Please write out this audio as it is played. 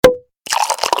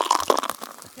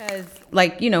Because,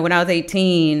 like, you know, when I was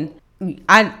 18,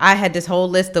 I had this whole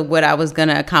list of what I was going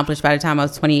to accomplish by the time I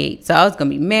was 28. So I was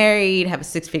going to be married, have a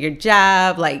 6-figure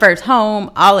job, like first home,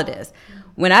 all of this.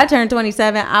 When I turned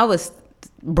 27, I was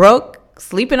broke,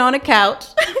 sleeping on a couch,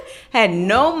 had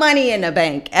no money in the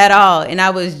bank at all. And I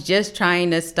was just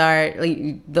trying to start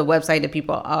the website that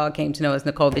people all came to know as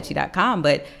NicoleVitchie.com.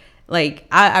 But like,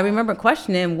 I remember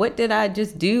questioning, what did I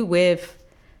just do with,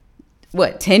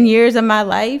 10 years of my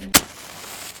life?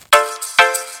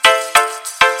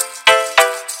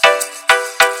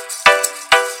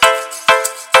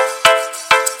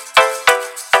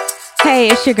 Hey,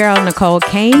 it's your girl, Nicole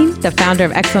Kane, the founder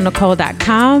of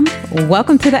XONicole.com.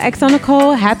 Welcome to the XO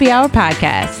Nicole Happy Hour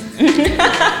podcast.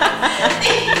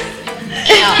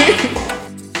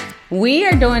 We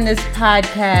are doing this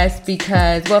podcast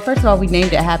because, well, first of all, we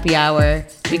named it Happy Hour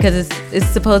because it's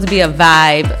supposed to be a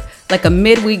vibe, like a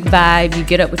midweek vibe. You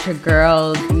get up with your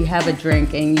girls, you have a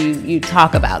drink, and you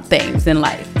talk about things in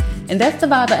life. And that's the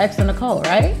vibe of XO Nicole,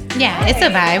 right? Yeah, it's a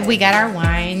vibe. We got our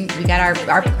wine. We got our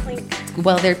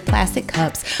well, they're plastic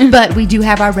cups, but we do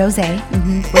have our rosé.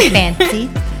 Mm-hmm. We're fancy.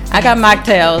 I got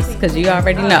mocktails because you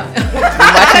already know.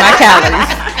 I'm watching my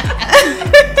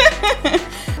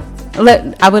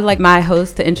calories. I would like my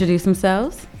host to introduce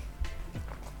themselves.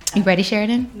 You ready,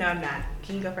 Sheridan? No, I'm not.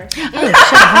 Can you go first? Oh, sure.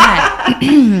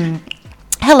 Why not?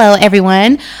 Hello,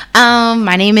 everyone.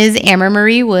 My name is Amber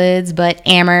Marie Woods, but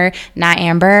Amber, not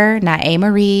Amber, not A.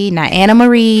 Marie, not Anna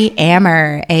Marie,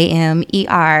 Amber,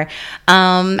 A-M-E-R.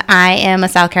 I am a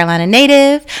South Carolina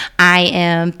native. I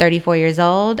am 34 years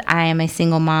old. I am a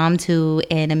single mom to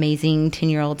an amazing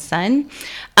 10-year-old son.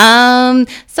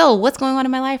 So what's going on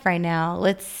in my life right now?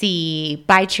 Let's see.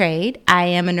 By trade, I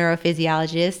am a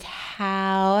neurophysiologist.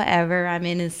 However, I'm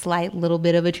in a slight little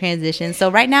bit of a transition. So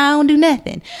right now I don't do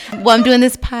nothing. Well, I'm doing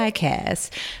this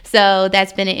podcast. So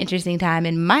that's been an interesting time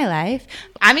in my life.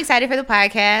 I'm excited for the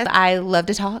podcast. I love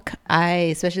to talk. I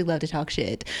especially love to talk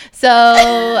shit. So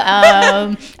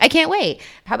I can't wait.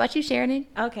 How about you, Sheridan?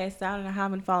 Okay, so I don't know how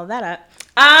I'm going to follow that up.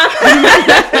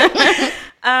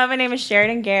 My name is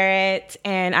Sheridan Garrett,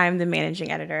 and I'm the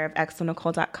managing editor of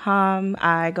XONicole.com.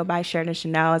 I go by Sheridan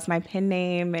Chanel as my pen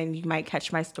name, and you might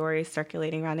catch my stories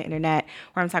circulating around the internet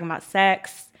where I'm talking about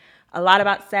sex, a lot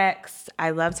about sex. I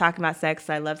love talking about sex.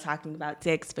 I love talking about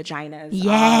dicks, vaginas,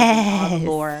 all the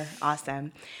lore.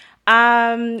 Awesome.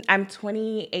 I'm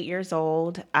 28 years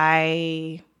old.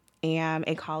 I am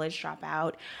a college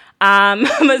dropout.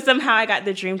 But somehow I got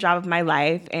the dream job of my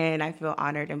life, and I feel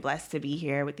honored and blessed to be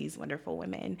here with these wonderful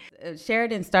women.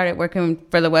 Sheridan started working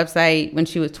for the website when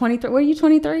she was 23. Were you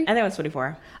 23? I think I was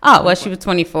 24. Oh, well, she was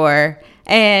 24.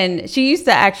 And she used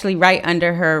to actually write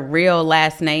under her real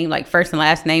last name, like first and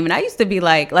last name. And I used to be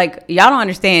like y'all don't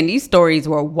understand. These stories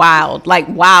were wild, like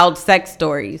wild sex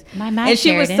stories. And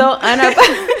she was so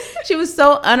she was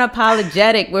so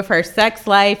unapologetic with her sex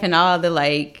life and all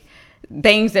the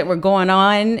things that were going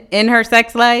on in her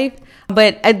sex life.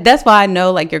 But that's why I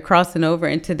know you're crossing over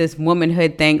into this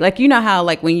womanhood thing. Like, you know how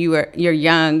when you're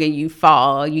young and you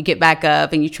fall, you get back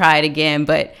up and you try it again.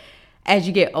 But as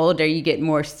you get older, you get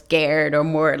more scared or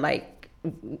more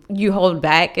you hold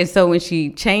back. And so when she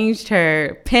changed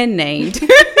her pen name,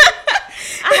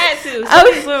 I had to. Some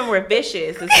of these women were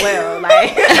vicious as well.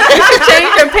 She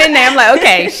changed her pen name. I'm like,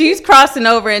 okay, she's crossing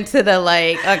over into the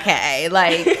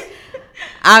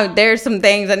there's some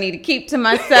things I need to keep to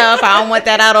myself. I don't want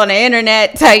that out on the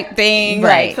internet type thing.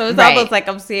 Right. So it's almost like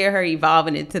I'm seeing her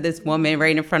evolving into this woman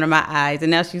right in front of my eyes. And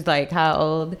now she's how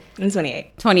old? I'm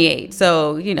 28. 28.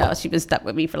 So, she's been stuck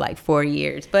with me for 4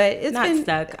 years. But it's not been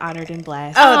stuck, honored and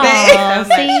blessed. Oh, thanks.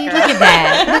 See, look at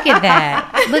that. Look at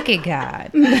that. Look at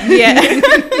God.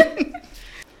 Yeah.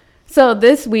 So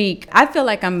this week, I feel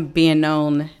like I'm being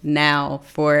known now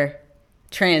for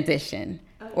transition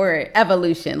or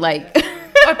evolution.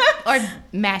 Or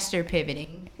master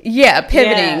pivoting. Yeah,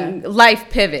 pivoting, life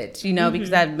pivots,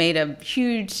 because I've made a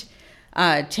huge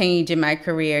change in my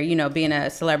career, being a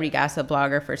celebrity gossip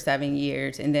blogger for 7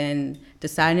 years and then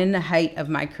deciding in the height of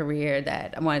my career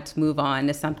that I wanted to move on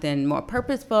to something more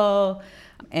purposeful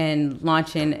and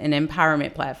launching an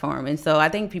empowerment platform. And so I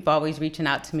think people always reaching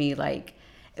out to me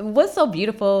what's so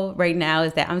beautiful right now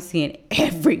is that I'm seeing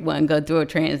everyone go through a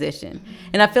transition.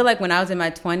 And I feel like when I was in my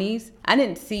 20s, I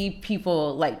didn't see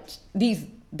people these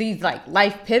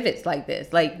life pivots like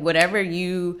this. Whatever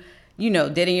you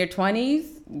did in your 20s,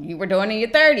 you were doing in your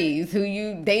 30s. Who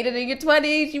you dated in your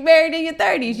 20s, you married in your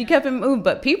 30s. You kept it moving.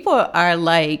 But people are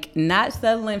not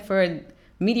settling for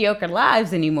mediocre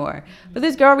lives anymore. But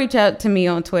this girl reached out to me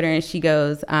on Twitter and she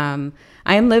goes,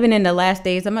 I am living in the last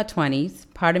days of my 20s.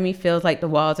 Part of me feels like the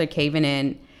walls are caving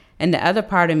in And the other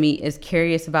part of me is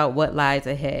curious about what lies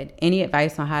ahead. Any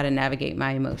advice on how to navigate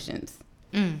my emotions?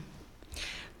 I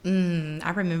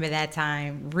remember that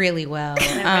time really well.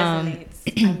 That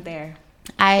resonates. I'm there.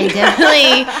 I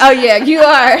definitely. Oh, yeah, you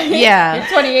are. Yeah.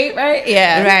 You're 28, right?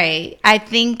 Yeah. Right. I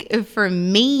think for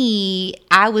me,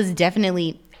 I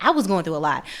was going through a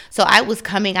lot. So I was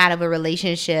coming out of a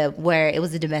relationship where it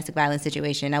was a domestic violence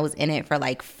situation. I was in it for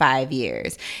like 5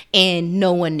 years and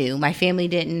no one knew. My family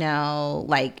didn't know,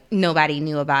 like nobody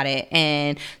knew about it.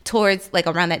 And towards like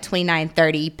around that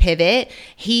 29-30 pivot,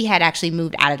 he had actually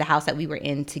moved out of the house that we were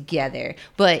in together.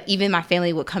 But even my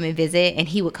family would come and visit and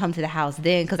he would come to the house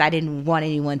then because I didn't want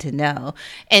anyone to know.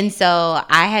 And so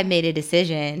I had made a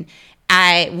decision.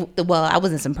 I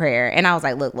was in some prayer and I was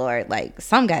like, look, Lord, like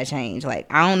some gotta change. Like,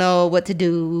 I don't know what to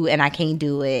do and I can't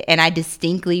do it. And I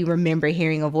distinctly remember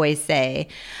hearing a voice say,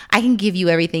 I can give you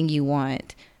everything you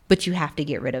want, but you have to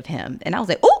get rid of him. And I was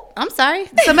like, oh, I'm sorry.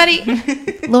 Somebody,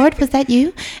 Lord, was that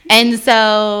you? And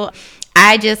so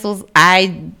I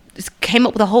came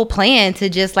up with a whole plan to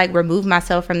just like remove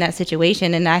myself from that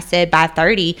situation. And I said by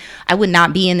 30, I would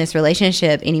not be in this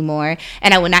relationship anymore.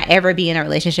 And I would not ever be in a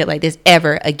relationship like this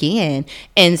ever again.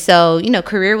 And so, you know,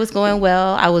 career was going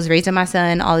well. I was raising my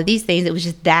son, all of these things. It was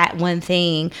just that one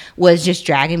thing was just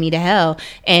dragging me to hell.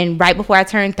 And right before I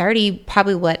turned 30,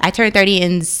 I turned 30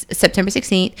 in September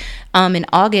 16th. In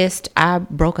August, I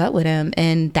broke up with him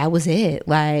and that was it.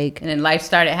 Like, and then life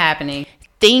started happening.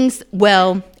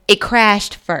 It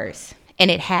crashed first,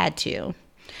 and it had to,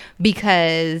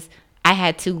 because I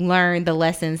had to learn the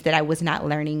lessons that I was not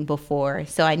learning before.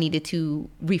 So I needed to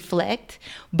reflect,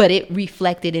 but it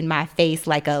reflected in my face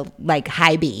like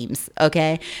high beams.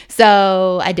 Okay,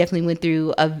 so I definitely went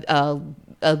through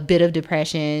a bit of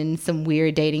depression, some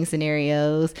weird dating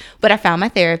scenarios, but I found my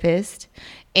therapist.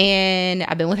 And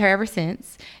I've been with her ever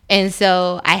since. And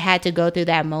so I had to go through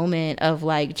that moment of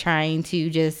like trying to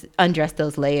just undress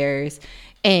those layers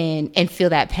and feel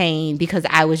that pain because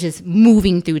I was just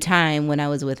moving through time when I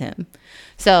was with him.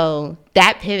 So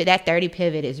that pivot, that 30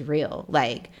 pivot is real.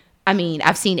 Like, I mean,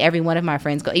 I've seen every one of my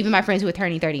friends go, even my friends who are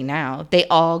turning 30 now, they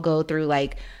all go through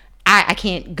like, I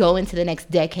can't go into the next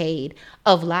decade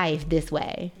of life this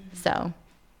way. So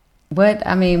what's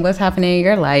happening in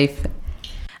your life?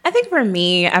 I think for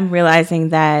me, I'm realizing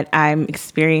that I'm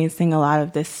experiencing a lot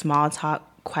of this small talk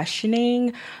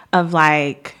questioning of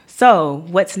like, so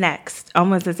what's next?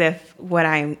 Almost as if what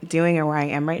I'm doing or where I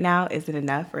am right now isn't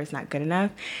enough or it's not good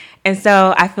enough. And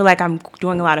so I feel like I'm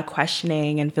doing a lot of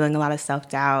questioning and feeling a lot of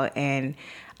self-doubt and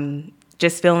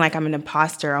just feeling like I'm an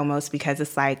imposter almost because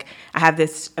it's like I have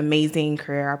this amazing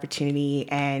career opportunity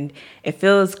and it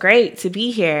feels great to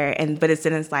be here. But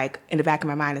it's like in the back of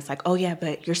my mind, it's like, oh yeah,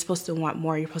 but you're supposed to want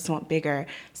more. You're supposed to want bigger.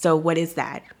 So what is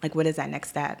that? Like, what is that next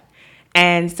step?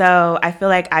 And so I feel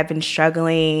like I've been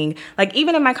struggling, like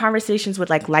even in my conversations with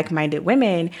like-minded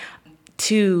women,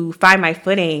 to find my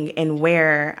footing in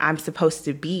where I'm supposed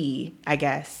to be, I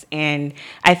guess. And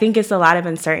I think it's a lot of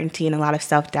uncertainty and a lot of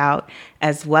self-doubt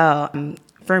as well.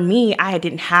 For me, I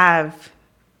didn't have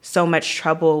so much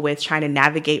trouble with trying to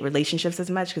navigate relationships as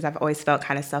much because I've always felt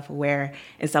kind of self-aware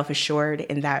and self-assured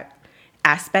in that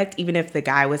aspect. Even if the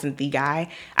guy wasn't the guy,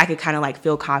 I could kind of like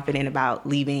feel confident about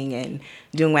leaving and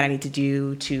doing what I need to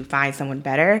do to find someone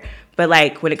better. But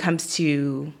like when it comes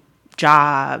to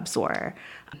jobs or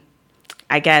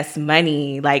I guess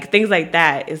money, like things like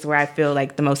that is where I feel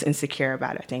like the most insecure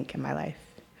about, I think, in my life.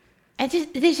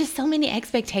 There's just so many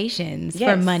expectations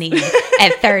for money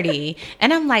at 30.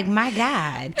 And I'm like, my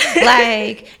God,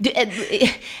 like,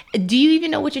 do you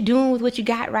even know what you're doing with what you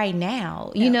got right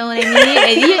now? You know what I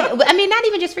mean? I mean, not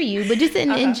even just for you, but just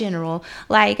in general.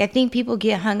 Like, I think people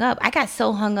get hung up. I got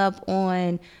so hung up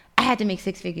on, I had to make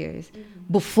 6 figures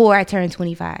before I turned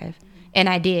 25. And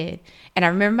I did. And I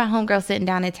remember my homegirl sitting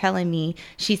down and telling me,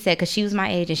 she said, because she was my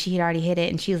age and she had already hit it.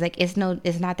 And she was like, it's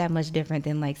not that much different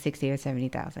than like 60 or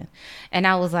 70,000. And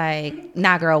I was like,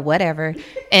 nah, girl, whatever.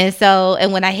 And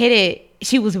when I hit it,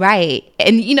 she was right.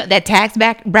 And you know, that tax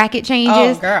bracket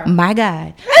changes. Oh, girl. My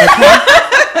God.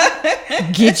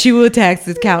 Get you a tax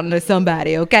accountant or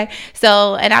somebody, okay?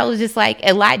 So, and I was just like,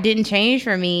 a lot didn't change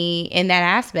for me in that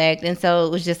aspect. And so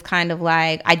it was just kind of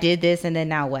like, I did this and then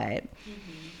now what?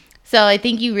 So I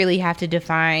think you really have to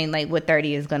define like what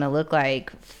 30 is going to look like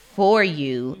for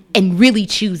you and really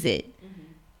choose it.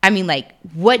 I mean, like,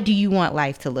 what do you want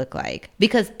life to look like?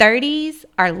 Because 30s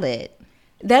are lit.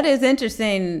 That is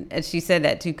interesting. And she said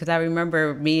that too, because I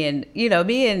remember me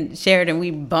and Sheridan,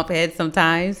 we bump heads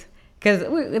sometimes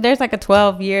because there's like a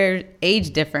 12-year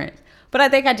age difference. But I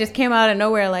think I just came out of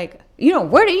nowhere like,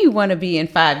 where do you want to be in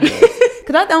 5 years?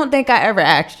 Because I don't think I ever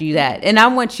asked you that. And I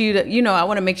want you to, I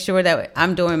want to make sure that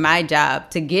I'm doing my job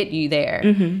to get you there.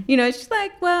 She's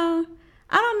like, well,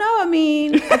 I don't know. I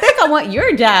mean, I think I want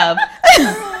your job.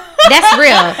 That's real.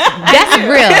 That's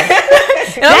real.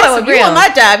 And I'm like, well, if you want my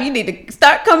job, you need to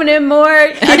start coming in more.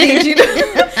 I need you to.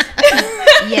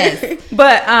 Yes.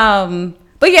 But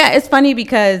yeah, it's funny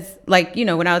because, like,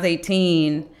 when I was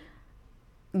 18,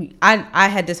 I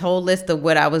had this whole list of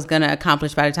what I was going to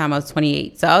accomplish by the time I was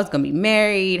 28. So I was going to be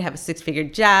married, have a 6-figure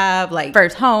job, like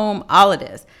first home, all of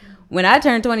this. When I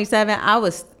turned 27, I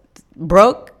was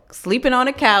broke, sleeping on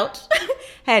a couch,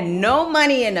 had no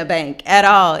money in the bank at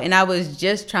all. And I was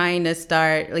just trying to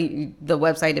start, like, the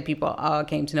website that people all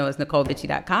came to know as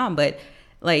NicoleVitchie.com. But,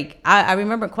 like, I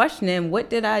remember questioning, what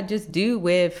did I just do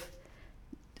with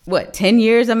 10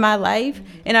 years of my life?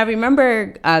 And I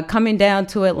remember coming down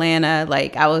to Atlanta,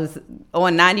 like I was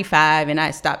on 95 and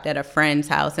I stopped at a friend's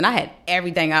house and I had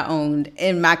everything I owned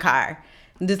in my car,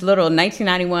 this little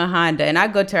 1991 Honda. And I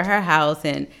go to her house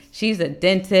and she's a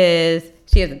dentist.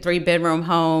 She has a 3-bedroom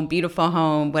home, beautiful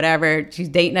home, whatever. She's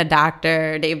dating a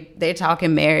doctor. They're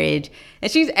talking marriage.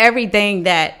 And she's everything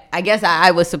that I guess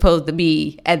I was supposed to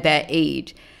be at that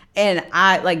age. And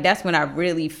that's when I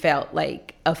really felt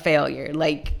like a failure,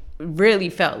 like really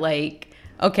felt like,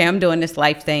 okay, I'm doing this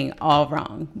life thing all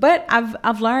wrong. But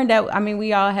I've learned that, I mean,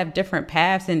 we all have different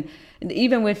paths. And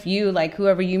even with you, like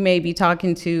whoever you may be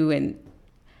talking to, and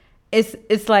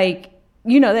it's like,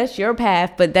 that's your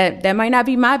path, but that might not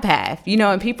be my path,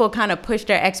 and people kind of push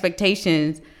their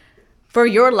expectations for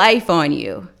your life on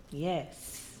you. Yes.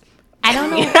 I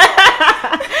don't know.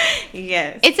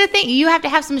 Yes. It's a thing. You have to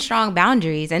have some strong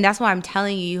boundaries. And that's why I'm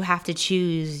telling you, you have to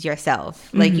choose yourself.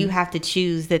 Like, you have to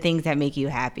choose the things that make you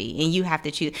happy. And you have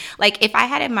to choose. Like, if I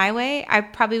had it my way, I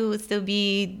probably would still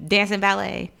be dancing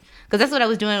ballet. Because that's what I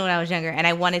was doing when I was younger. And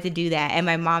I wanted to do that. And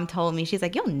my mom told me, she's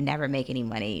like, you'll never make any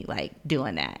money, like,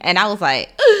 doing that. And I was like,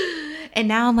 ugh. And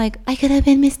now I'm like, I could have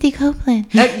been Misty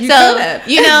Copeland. You could have.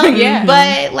 Yeah.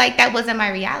 But, like, that wasn't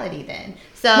my reality then.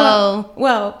 So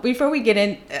well, before we get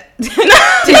in,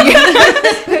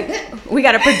 we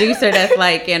got a producer that's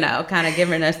like, kind of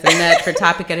giving us the nudge for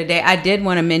topic of the day. I did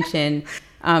want to mention,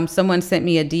 someone sent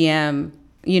me a DM,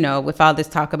 with all this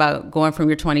talk about going from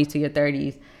your 20s to your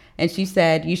 30s. And she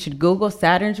said, you should Google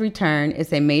Saturn's return.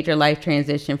 It's a major life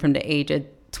transition from the age of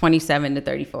 27 to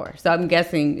 34. So I'm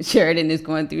guessing Sheridan is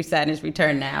going through Saturn's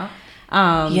return now.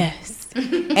 Yes.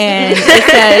 And it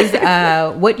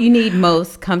says, what you need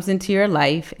most comes into your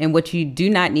life and what you do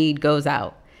not need goes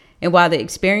out. And while the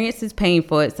experience is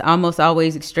painful, it's almost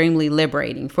always extremely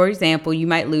liberating. For example, you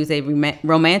might lose a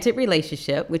romantic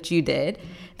relationship, which you did,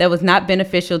 that was not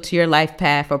beneficial to your life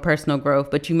path or personal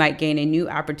growth, but you might gain a new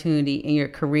opportunity in your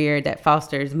career that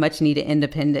fosters much needed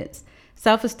independence,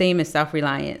 self-esteem, and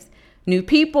self-reliance. New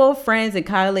people, friends, and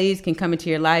colleagues can come into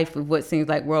your life with what seems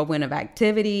like whirlwind of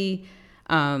activity.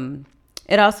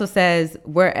 It also says,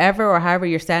 wherever or however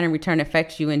your Saturn return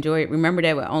affects you, enjoy it. Remember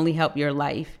that will only help your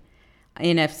life.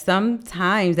 And if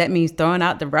sometimes that means throwing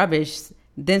out the rubbish,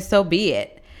 then so be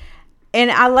it.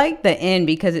 And I like the end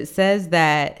because it says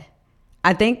that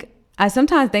I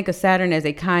sometimes think of Saturn as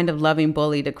a kind of loving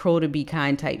bully, the cruel to be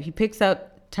kind type. He picks us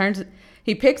up, turns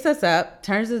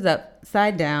us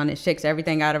upside down, and shakes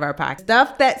everything out of our pocket.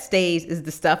 Stuff that stays is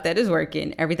the stuff that is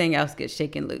working. Everything else gets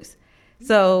shaken loose.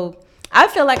 So I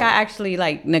feel like I actually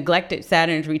neglected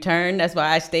Saturn's return. That's why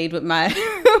I stayed with my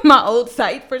my old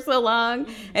site for so long.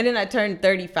 And then I turned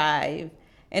 35.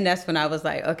 And that's when I was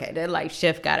like, okay, that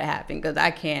shift got to happen because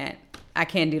I can't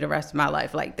do the rest of my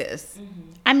life like this.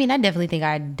 I mean, I definitely think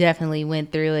I definitely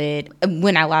went through it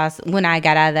when I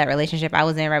got out of that relationship. I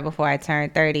was in right before I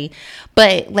turned 30.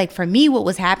 But for me, what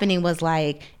was happening was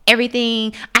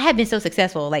everything. I had been so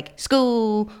successful,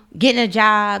 school, getting a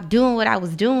job, doing what I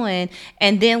was doing.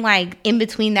 And then in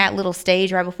between that little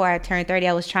stage right before I turned 30,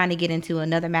 I was trying to get into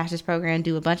another master's program,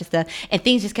 do a bunch of stuff. And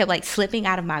things just kept slipping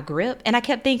out of my grip. And I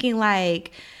kept thinking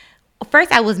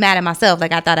first I was mad at myself. I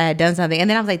thought I had done something. And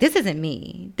then I was like, this isn't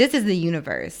me. This is the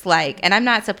universe. And I'm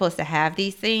not supposed to have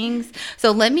these things. So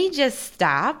let me just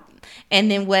stop. And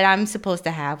then what I'm supposed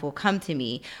to have will come to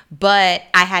me. But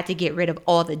I had to get rid of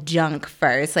all the junk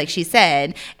first, like she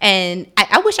said. And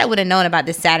I wish I would have known about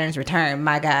this Saturn's return,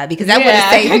 my God, because that would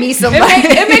have saved me so much.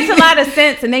 It makes a lot of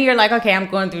sense. And then you're like, okay, I'm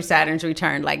going through Saturn's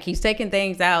return. He's taking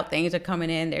things out. Things are coming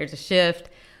in. There's a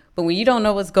shift. But when you don't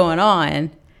know what's going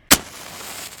on,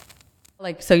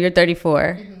 so you're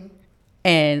 34,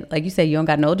 and like you said, you don't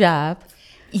got no job.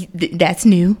 That's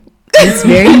new. It's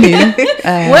very new.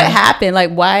 What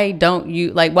happened? Why don't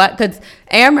you what? Because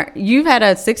Amber, you've had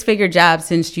a 6-figure job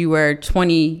since you were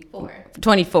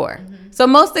 24. So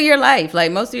most of your life,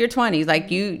 like most of your 20s, like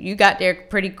you got there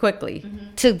pretty quickly.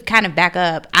 To kind of back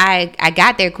up, I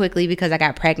got there quickly because I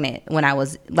got pregnant when I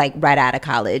was like right out of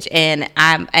college, and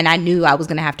I knew I was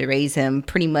gonna have to raise him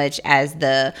pretty much as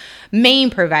the main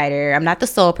provider. I'm not the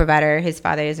sole provider; his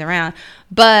father is around,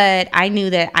 but I knew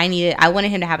that I wanted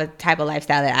him to have a type of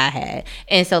lifestyle that I had,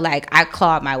 and so like I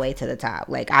clawed my way to the top.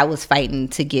 Like I was fighting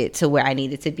to get to where I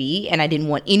needed to be, and I didn't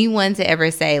want anyone to ever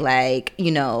say like,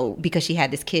 you know, because she had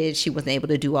this kid, she wasn't able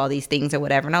to do all these things or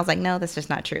whatever. And I was like, no, that's just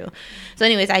not true. So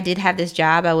anyways, I did have this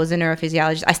job. I was a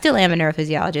neurophysiologist. I still am a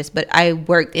neurophysiologist, but I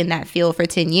worked in that field for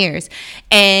 10 years.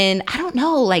 And I don't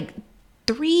know, like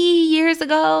 3 years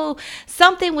ago,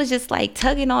 something was just like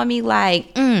tugging on me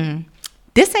like,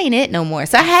 this ain't it no more.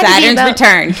 So I had Saturn's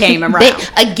return came around.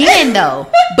 Again,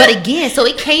 though. But again, so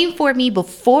it came for me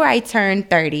before I turned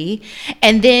 30.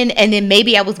 And then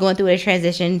maybe I was going through a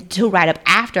transition to right up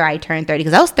after I turned 30.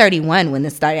 Because I was 31 when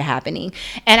this started happening.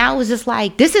 And I was just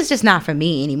like, this is just not for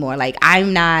me anymore. Like,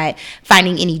 I'm not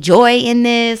finding any joy in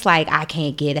this. Like, I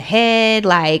can't get ahead.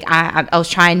 Like, I was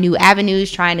trying new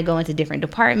avenues, trying to go into different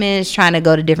departments, trying to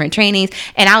go to different trainings.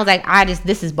 And I was like,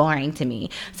 this is boring to me.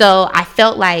 So I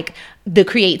felt like the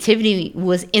creativity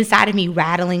was inside of me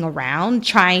rattling around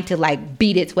trying to like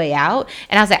beat its way out,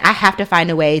 and I was like, I have to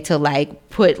find a way to like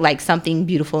put like something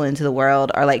beautiful into the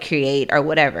world or like create or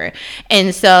whatever.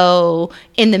 And so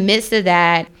in the midst of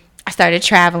that, I started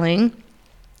traveling.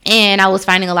 And I was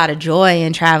finding a lot of joy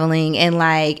in traveling and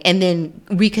then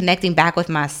reconnecting back with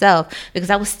myself, because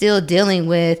I was still dealing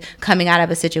with coming out of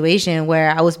a situation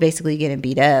where I was basically getting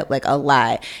beat up like a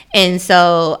lot. And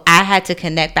so I had to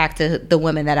connect back to the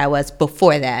woman that I was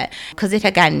before that, because it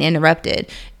had gotten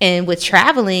interrupted. And with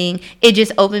traveling, it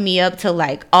just opened me up to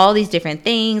like all these different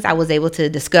things. I was able to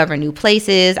discover new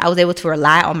places. I was able to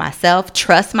rely on myself,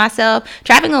 trust myself.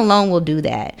 Traveling alone will do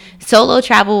that. Solo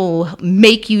travel will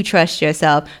make you trust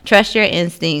yourself, trust your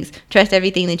instincts, trust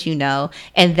everything that you know.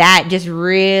 And that just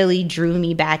really drew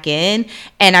me back in.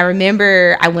 And I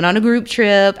remember I went on a group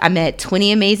trip. I met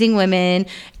 20 amazing women.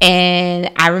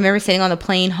 And I remember sitting on the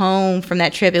plane home from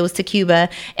that trip. It was to Cuba,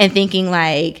 and thinking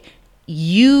like,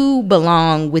 you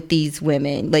belong with these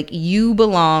women. Like, you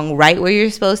belong right where you're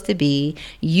supposed to be.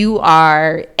 You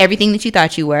are everything that you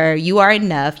thought you were. You are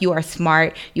enough. You are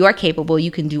smart. You are capable. You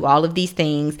can do all of these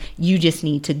things. You just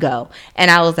need to go.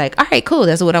 And I was like, all right, cool.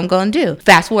 That's what I'm going to do.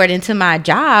 Fast forward into my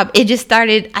job. I just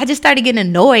started getting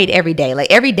annoyed every day.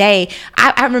 Like every day,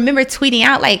 I remember tweeting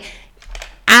out like,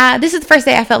 this is the first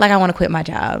day I felt like I want to quit my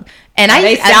job. And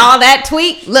they saw that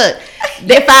tweet. Look,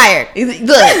 they're fired.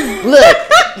 Look.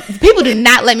 People do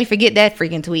not let me forget that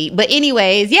freaking tweet. But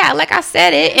anyways, yeah, like I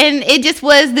said it. And it just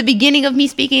was the beginning of me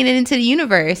speaking it into the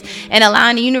universe and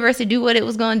allowing the universe to do what it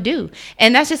was going to do.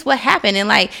 And that's just what happened. And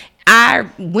like, I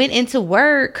went into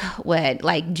work,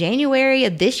 like January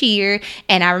of this year,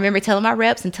 and I remember telling my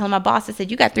reps and telling my boss, I said,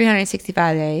 you got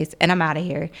 365 days, and I'm out of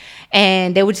here.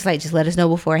 And they were just like, just let us know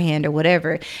beforehand or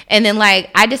whatever. And then, like,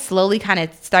 I just slowly kind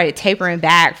of started tapering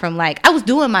back from, like, I was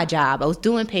doing my job. I was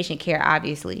doing patient care,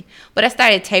 obviously. But I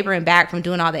started tapering back from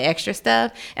doing all the extra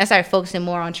stuff, and I started focusing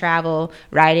more on travel,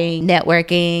 writing,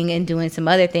 networking, and doing some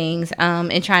other things,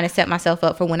 and trying to set myself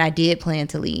up for when I did plan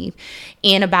to leave.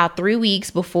 And about 3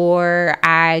 weeks before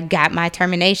I got my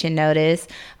termination notice,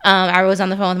 I was on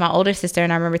the phone with my older sister,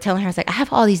 and I remember telling her, I was like, I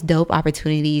have all these dope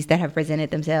opportunities that have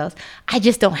presented themselves. I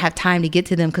just don't have time to get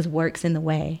to them because work's in the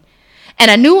way.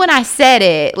 And I knew when I said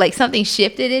it, like something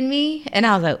shifted in me, and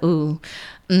I was like, ooh,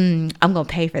 I'm going to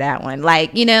pay for that one.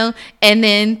 Like, you know, and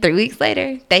then 3 weeks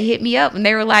later, they hit me up and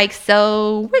they were like,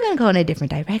 so we're going to go in a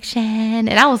different direction.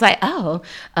 And I was like, oh,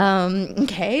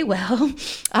 okay, well,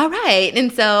 all right.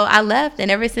 And so I left.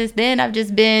 And ever since then, I've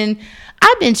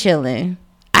been chilling.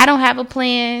 I don't have a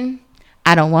plan.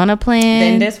 I don't want a plan.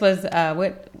 Then this was,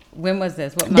 when was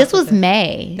this? What month this was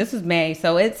May. This was May.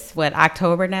 So it's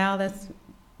October now? That's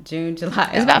June, July.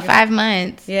 It's about 5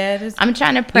 months. Yeah, it is. I'm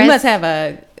trying to press. You must have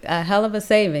a hell of a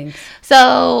savings.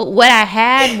 So what I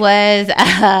had was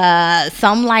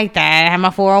something like that. I had my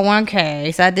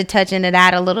 401k, so I had to touch into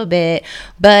that a little bit.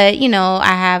 But, you know,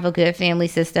 I have a good family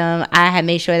system. I had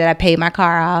made sure that I paid my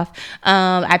car off.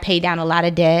 I paid down a lot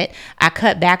of debt. I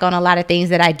cut back on a lot of things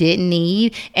that I didn't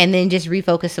need, and then just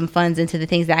refocused some funds into the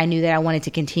things that I knew that I wanted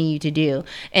to continue to do.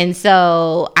 And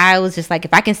so I was just like,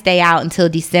 if I can stay out until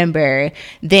December,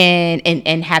 then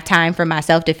and have time for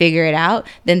myself to figure it out,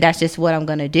 then that's just what I'm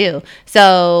going to do.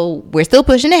 So we're still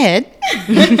pushing ahead.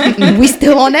 We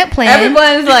still on that plan.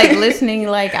 Everyone's like listening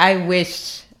like, I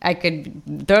wish I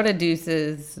could throw the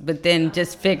deuces, but then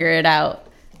just figure it out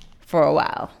for a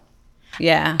while.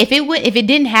 Yeah. If it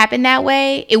didn't happen that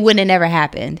way, it wouldn't have never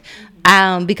happened.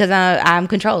 because I'm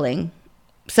controlling.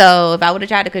 So if I would have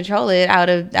tried to control it,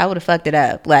 I would have fucked it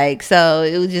up. Like, so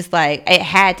it was just like, it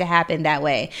had to happen that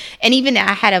way. And even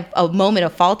I had a moment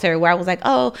of falter where I was like,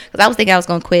 oh, because I was thinking I was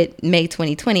going to quit May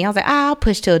 2020. I was like, I'll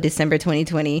push till December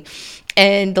 2020.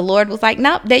 And the Lord was like,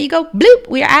 nope, there you go. Bloop,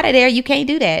 we're out of there. You can't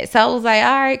do that. So I was like,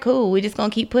 all right, cool. We're just going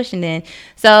to keep pushing then.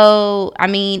 So, I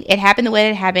mean, it happened the way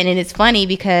it happened. And it's funny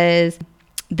because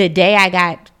the day I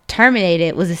got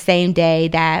terminated was the same day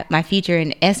that my feature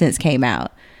in Essence came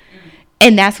out.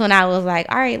 And that's when I was like,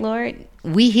 all right, Lord,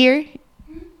 we here.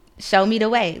 Show me the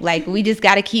way. Like, we just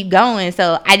got to keep going.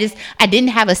 So I didn't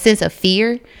have a sense of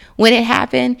fear when it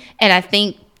happened. And I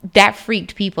think that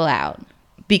freaked people out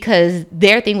because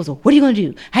their thing was, well, what are you going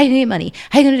to do? How are you going to get money?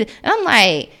 How are you going to do? And I'm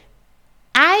like,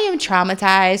 I am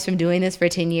traumatized from doing this for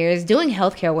 10 years. Doing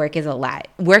healthcare work is a lot.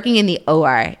 Working in the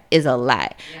OR is a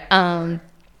lot.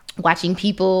 Watching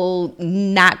people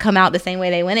not come out the same way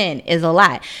they went in is a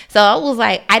lot. So I was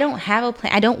like, I don't have a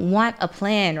plan. I don't want a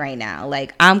plan right now.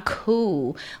 Like, I'm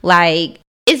cool. Like,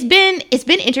 it's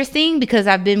been interesting because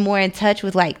I've been more in touch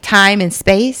with like time and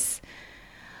space.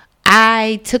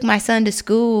 I took my son to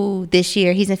school this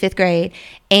year. He's in 5th grade.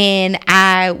 And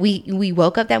we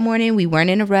woke up that morning. We weren't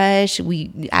in a rush.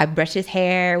 I brushed his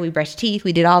hair. We brushed teeth.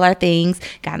 We did all our things.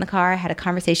 Got in the car, had a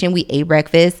conversation. We ate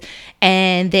breakfast.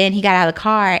 And then he got out of the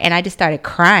car and I just started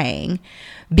crying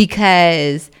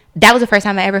because that was the first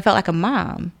time I ever felt like a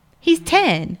mom. He's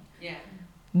 10.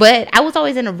 But I was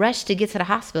always in a rush to get to the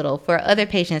hospital for other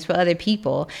patients, for other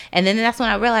people. And then that's when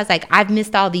I realized, like, I've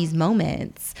missed all these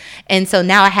moments. And so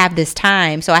now I have this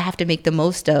time. So I have to make the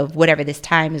most of whatever this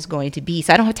time is going to be.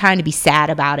 So I don't have time to be sad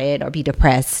about it or be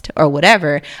depressed or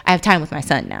whatever. I have time with my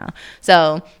son now.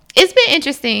 So it's been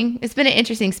interesting. It's been an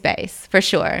interesting space for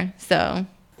sure. So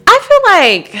I feel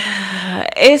like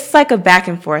it's like a back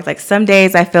and forth. Like, some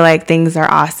days I feel like things are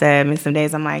awesome. And some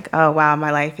days I'm like, oh, wow,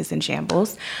 my life is in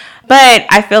shambles. But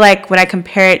I feel like when I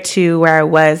compare it to where I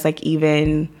was, like,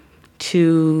 even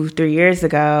 2-3 years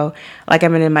ago, like,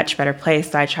 I'm in a much better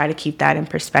place. So I try to keep that in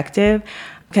perspective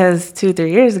because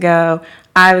 2-3 years ago,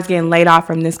 I was getting laid off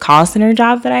from this call center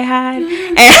job that I had.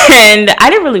 And I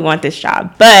didn't really want this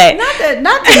job. But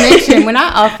not to mention, when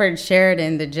I offered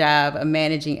Sheridan the job of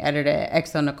managing editor at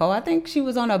XO Nicole, I think she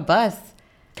was on a bus.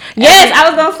 Yes, I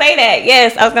was going to say that.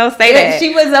 Yes, I was going to say that.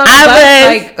 She was on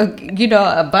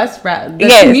a bus route. The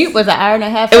commute was an hour and a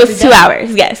half. It was 2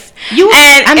 hours, yes.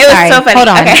 I'm sorry. Was so funny. Hold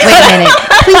on. Okay. Wait a minute.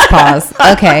 Please pause.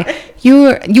 Okay.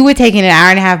 You were taking an hour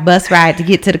and a half bus ride to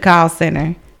get to the call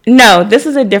center. No, this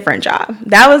is a different job.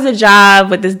 That was a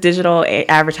job with this digital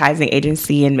advertising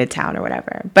agency in Midtown or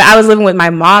whatever. But I was living with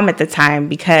my mom at the time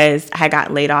because I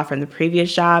got laid off from the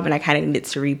previous job and I kind of needed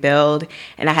to rebuild.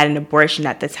 And I had an abortion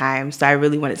at the time. So I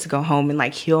really wanted to go home and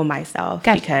like heal myself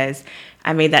because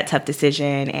I made that tough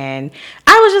decision. And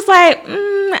I was just like,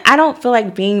 I don't feel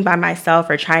like being by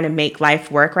myself or trying to make life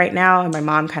work right now. And my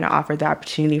mom kind of offered the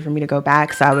opportunity for me to go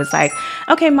back. So I was like,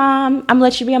 okay, Mom, I'm gonna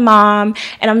let you be a mom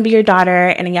and I'm gonna be your daughter.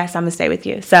 And yes, I'm gonna stay with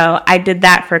you. So I did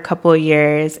that for a couple of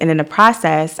years. And in the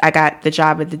process, I got the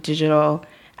job at the digital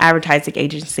advertising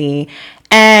agency.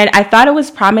 And I thought it was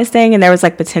promising and there was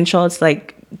like potential to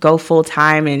like go full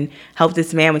time and help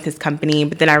this man with his company.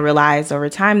 But then I realized over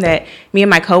time that me and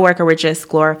my coworker were just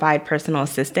glorified personal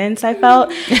assistants, I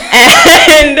felt.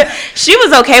 And she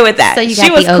was okay with that. So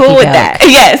she was cool with that.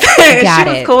 Yes. She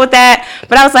was cool with that.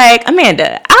 But I was like,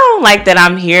 Amanda, I don't like that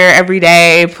I'm here every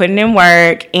day putting in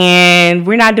work and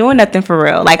we're not doing nothing for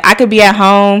real. Like, I could be at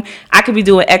home. I could be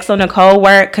doing XO Nicole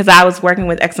work because I was working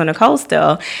with XO Nicole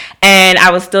still. And I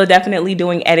was still definitely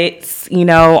doing edits,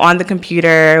 on the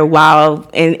computer while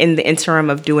in the interim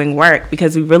of doing work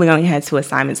because we really only had 2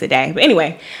 assignments a day. But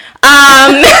anyway,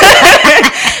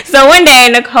 so one day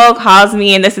Nicole calls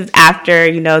me, and this is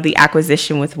after, the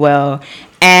acquisition with Will.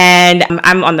 And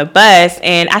I'm on the bus,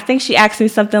 and I think she asked me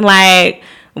something like,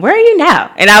 where are you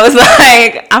now? And I was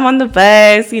like, I'm on the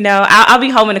bus, I'll be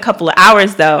home in a couple of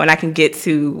hours though, and I can get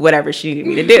to whatever she needed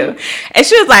me to do. And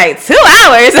she was like, 2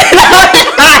 hours?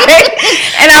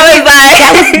 And I was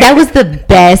like, that was the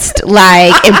best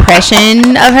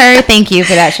impression of her. Thank you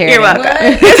for that, Sharon. You're welcome.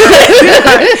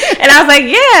 And I was like,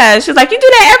 yeah. She was like, you do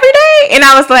that every day? And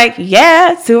I was like,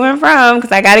 yeah, to and from,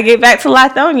 because I got to get back to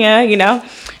Lithonia,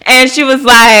 And she was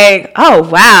like, oh,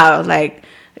 wow,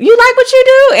 you like what you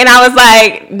do? And I was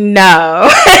like,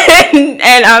 no.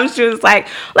 and she was like,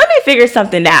 let me figure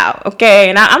something out, okay?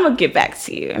 And I'm going to get back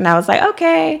to you. And I was like,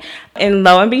 okay. And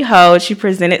lo and behold, she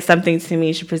presented something to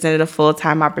me. She presented a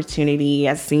full-time opportunity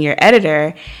as senior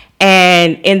editor.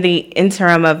 And in the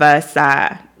interim of us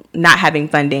not having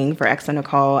funding for X on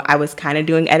Nicole, I was kind of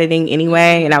doing editing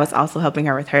anyway, and I was also helping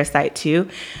her with her site too.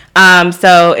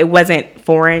 So it wasn't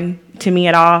foreign to me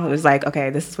at all. It was like, okay,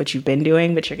 this is what you've been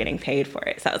doing, but you're getting paid for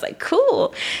it. So I was like,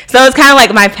 cool. So it's kind of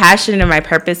like my passion and my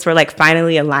purpose were like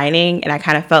finally aligning, and I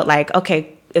kind of felt like,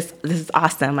 okay, this is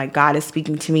awesome. Like, God is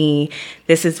speaking to me.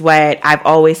 This is what I've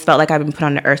always felt like I've been put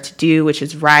on the earth to do, which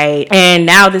is right. And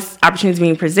now this opportunity is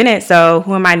being presented, so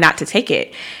who am I not to take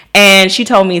it? And she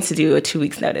told me to do a 2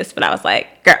 weeks notice, but I was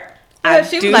like, girl,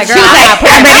 she was like,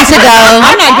 I'm ready to go.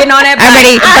 I'm not getting on that. I'm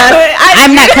ready.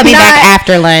 I'm not coming back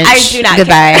after lunch. I do not.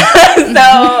 Goodbye.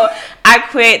 So I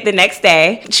quit the next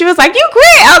day. She was like, you quit?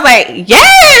 I was like,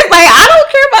 yes. Like, I don't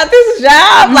care about this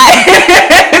job. Like,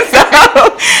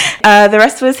 so the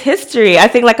rest was history. I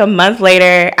think like a month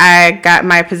later, I got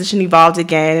my position evolved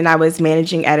again, and I was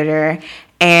managing editor.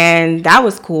 And that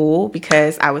was cool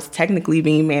because I was technically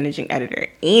being managing editor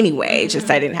anyway, just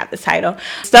I didn't have the title.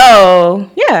 So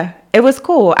yeah, it was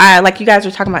cool. Like you guys were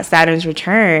talking about Saturn's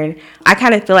return. I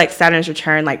kind of feel like Saturn's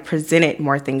return like presented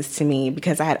more things to me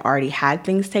because I had already had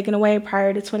things taken away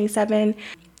prior to 27.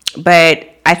 But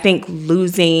I think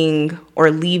losing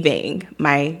or leaving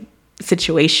my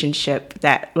situationship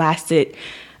that lasted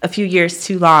a few years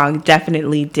too long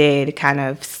definitely did kind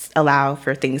of allow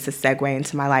for things to segue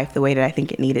into my life the way that I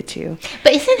think it needed to.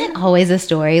 But isn't it always a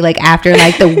story, like after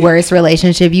like the worst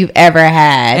relationship you've ever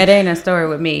had? It ain't a story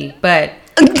with me, but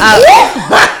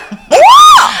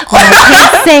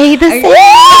say the same.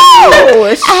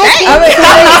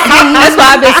 That's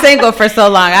why I've been single for so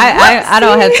long. I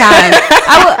don't have time.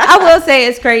 I will say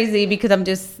it's crazy because I'm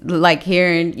just like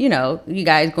hearing, you know, you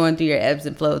guys going through your ebbs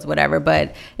and flows, whatever.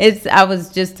 But I was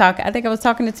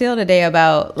talking to Teal today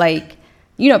about like,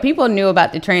 you know, people knew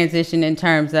about the transition in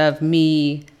terms of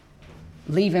me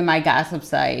leaving my gossip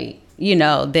site, you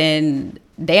know, then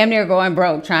damn near going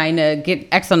broke trying to get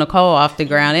X on Nicole off the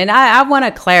ground. And I want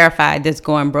to clarify this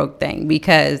going broke thing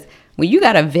because when you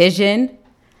got a vision,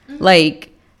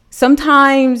 like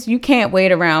sometimes you can't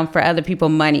wait around for other people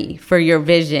money for your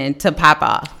vision to pop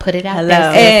off. Put it out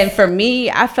there. And for me,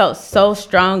 I felt so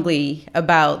strongly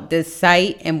about this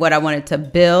site and what I wanted to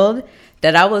build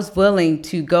that I was willing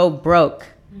to go broke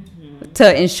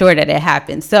to ensure that it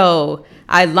happened. So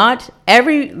I launched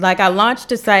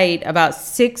the site about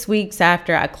 6 weeks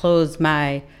after I closed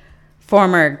my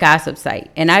former gossip site,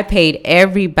 and I paid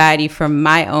everybody from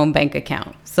my own bank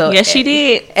account. So yes, she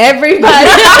did. Everybody,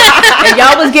 and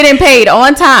y'all was getting paid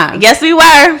on time. Yes, we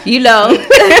were. You know,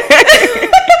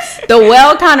 the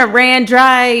well kind of ran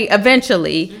dry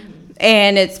eventually.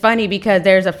 And it's funny because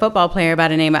there's a football player by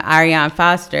the name of Ariane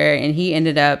Foster, and he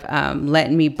ended up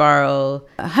letting me borrow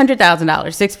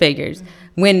 $100,000, 6 figures,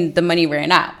 when the money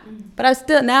ran out. But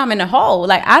now I'm in a hole.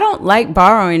 Like, I don't like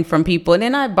borrowing from people. And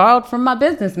then I borrowed from my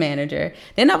business manager.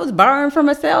 Then I was borrowing from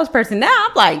a salesperson. Now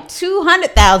I'm like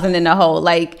 $200,000 in the hole.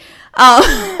 Like,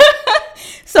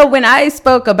 so when I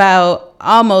spoke about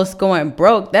almost going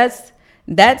broke,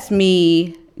 that's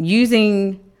me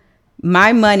using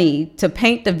my money to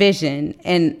paint the vision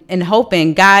and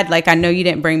hoping, God, like, I know you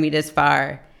didn't bring me this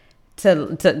far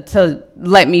to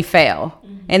let me fail.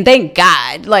 And thank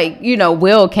God, like, you know,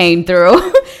 Will came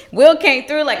through. Will came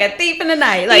through like a thief in the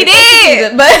night. Like, he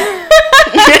did. But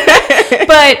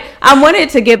I wanted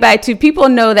to get back to, people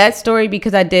know that story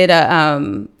because I did a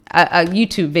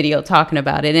YouTube video talking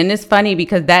about it. And it's funny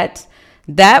because that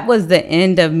was the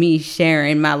end of me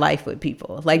sharing my life with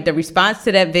people. Like, the response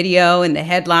to that video and the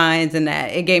headlines and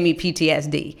that, it gave me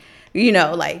PTSD. You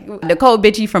know, like Nicole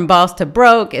Bitchy from boss to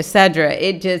broke, etc.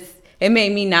 It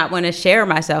made me not want to share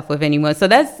myself with anyone. So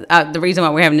that's the reason why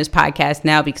we're having this podcast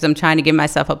now, because I'm trying to give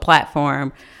myself a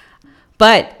platform.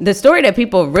 But the story that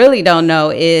people really don't know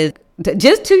is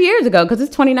just 2 years ago, because it's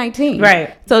 2019.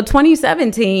 Right. So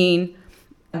 2017,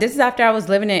 this is after I was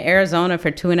living in Arizona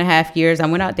for 2.5 years. I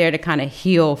went out there to kind of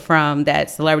heal from that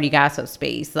celebrity gossip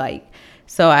space. Like,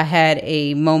 so I had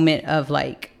a moment of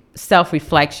like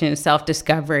self-reflection,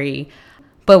 self-discovery.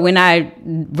 But when I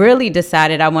really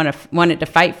decided I wanted to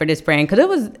fight for this brand, because it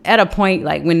was at a point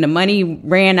like when the money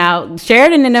ran out,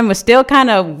 Sheridan and them was still kind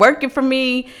of working for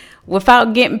me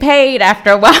without getting paid after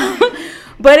a while.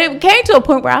 But it came to a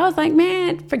point where I was like,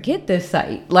 man, forget this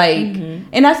site. Like,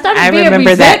 and I started being resentful. I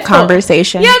remember that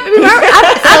conversation. Yeah,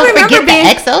 I remember being the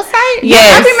EXO site?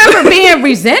 Yes. I remember being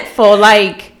resentful.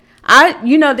 Like,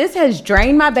 this has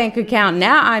drained my bank account.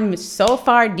 Now I'm so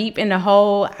far deep in the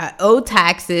hole. I owe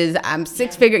taxes. I'm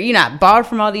 6 figure. I borrowed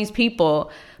from all these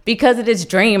people because of this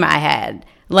dream I had.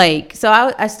 Like, so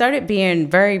I started being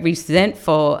very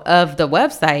resentful of the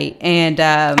website, and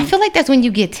I feel like that's when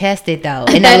you get tested, though.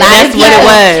 And that's what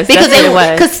it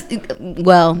was.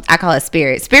 Because I call it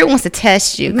Spirit. Spirit wants to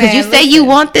test you because you say you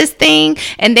want this thing,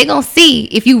 and they're gonna see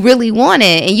if you really want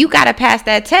it, and you gotta pass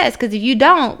that test. Because if you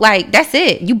don't, like, that's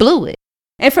it, you blew it.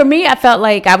 And for me, I felt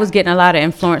like I was getting a lot of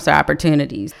influencer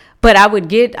opportunities. But I would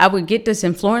get this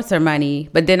influencer money,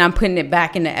 but then I'm putting it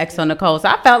back into Exo Nicole. So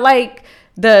I felt like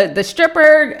the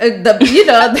stripper, the pimp,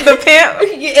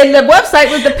 and the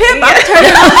website was the pimp. I'm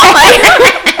turning on like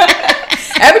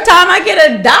every time I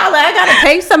get $1, I gotta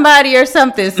pay somebody or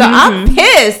something. So I'm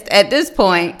pissed at this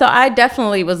point. So I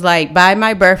definitely was like, by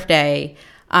my birthday,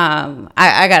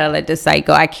 I gotta let this site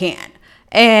go. I can't.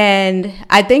 And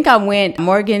I think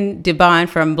Morgan DeBond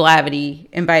from Blavity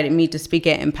invited me to speak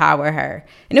at Empower Her.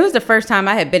 And it was the first time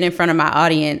I had been in front of my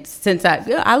audience since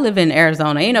I live in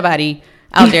Arizona. Ain't nobody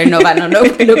out there, nobody know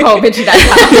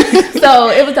NicoleBitchy.com. So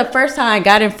it was the first time I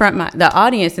got in front of the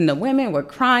audience, and the women were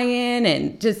crying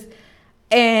and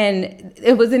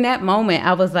it was in that moment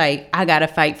I was like, I gotta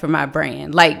fight for my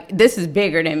brand. Like, this is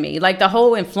bigger than me. Like, the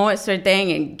whole influencer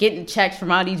thing and getting checks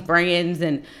from all these brands,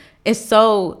 and it's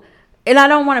so... And I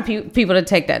don't want people to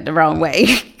take that the wrong way,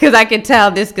 because I can tell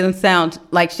this can sound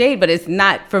like shade, but it's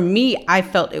not. For me, I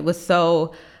felt it was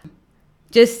so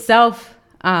just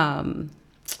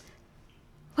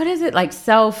what is it? Like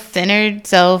self-centered,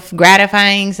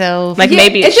 self-gratifying, like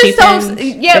maybe it's just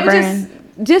it was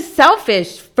just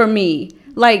selfish for me.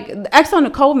 Like, Exo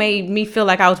Nicole made me feel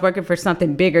like I was working for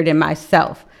something bigger than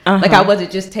myself. Like, I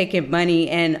wasn't just taking money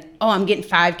and, I'm getting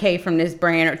 $5K from this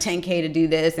brand or $10K to do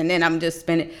this, and then I'm just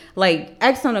spending. Like,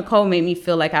 Exo Nicole made me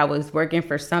feel like I was working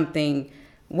for something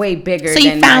way bigger than myself.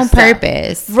 So you found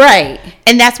purpose. Right.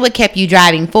 And that's what kept you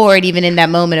driving forward, even in that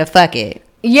moment of fuck it.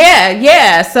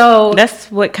 Yeah. So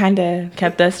that's what kind of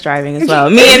kept us driving as well.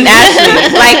 Me and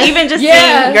Ashley, like, even just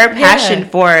seeing your passion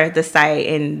for the site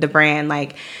and the brand,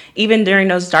 like, even during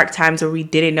those dark times where we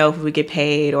didn't know if we would get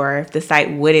paid or if the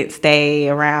site wouldn't stay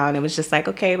around, it was just like,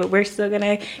 okay, but we're still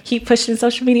gonna keep pushing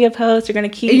social media posts. We're gonna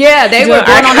keep they were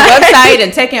going on the website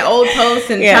and taking old posts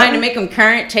and trying to make them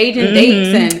current, changing dates,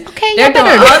 and they're doing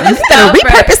all this stuff.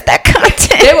 Repurpose that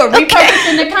content. They were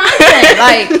repurposing the content,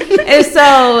 like, and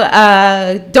so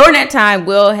during that time,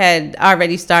 Will had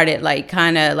already started like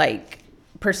kind of like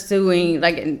pursuing,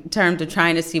 like, in terms of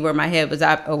trying to see where my head was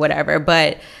at or whatever.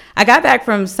 But I got back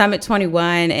from Summit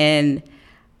 21, and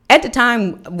at the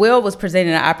time, Will was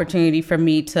presenting an opportunity for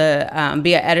me to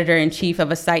be an editor-in-chief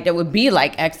of a site that would be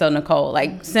like Exo Nicole,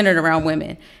 like centered around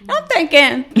women. And I'm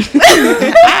thinking,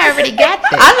 I already got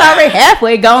this. I'm already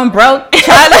halfway going broke. Might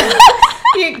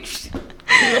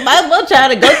as well try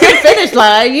to go to the finish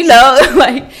line,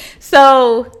 like.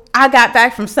 So I got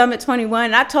back from Summit 21,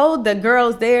 and I told the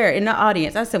girls there in the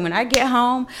audience, I said, when I get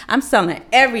home, I'm selling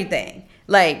everything.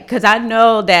 Like, because I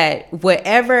know that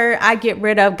whatever I get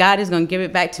rid of, God is going to give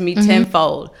it back to me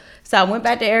tenfold. So I went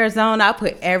back to Arizona. I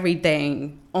put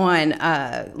everything on,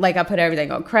 I put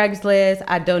everything on Craigslist.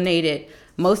 I donated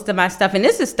most of my stuff. And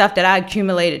this is stuff that I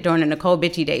accumulated during the Nicole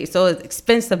Bitchy days. So it's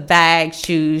expensive bags,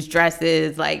 shoes,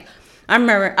 dresses. Like, I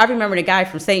remember the guy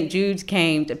from St. Jude's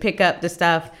came to pick up the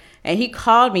stuff. And he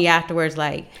called me afterwards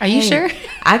like, are you sure?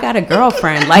 I got a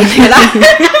girlfriend. Like,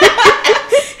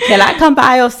 can I come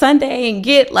by on Sunday and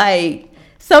get, like,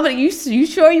 somebody, you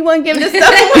sure you want to give this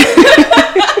stuff?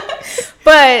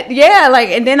 But, yeah, like,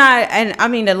 and then I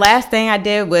mean, the last thing I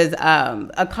did was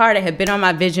a car that had been on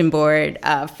my vision board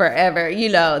forever,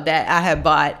 that I had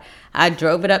bought. I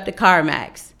drove it up to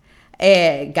CarMax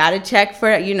and got a check for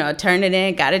it, turned it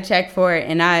in, got a check for it.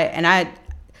 And I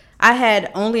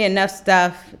had only enough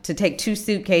stuff to take 2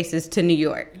 suitcases to New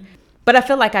York. But I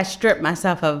feel like I stripped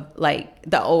myself of, like,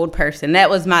 the old person. That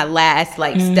was my last,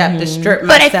 like, step to strip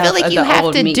myself of the old me. But I feel like you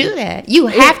have to do that. You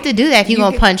have to do that if you're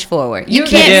going to punch forward. You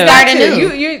can't start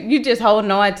anew. You just holding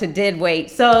on to dead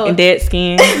weight. So and dead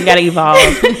skin. You got to evolve.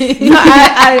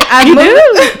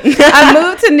 I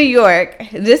moved to New York.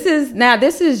 This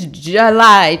is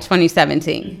July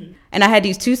 2017. And I had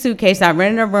these 2 suitcases. I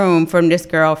rented a room from this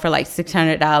girl for like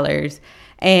 $600.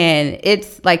 And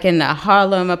it's like in a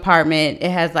Harlem apartment. It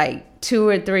has like 2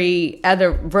 or 3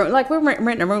 other rooms. Like, we're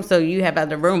renting a room so you have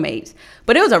other roommates.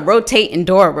 But it was a rotating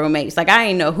door roommates. Like, I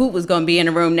didn't know who was going to be in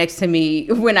the room next to me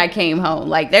when I came home.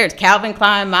 Like, there's Calvin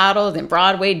Klein models and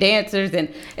Broadway dancers,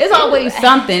 and it's always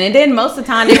something. And then most of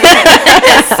the time they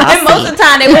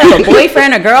would have a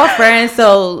boyfriend or girlfriend.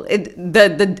 So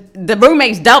the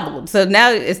roommates doubled. So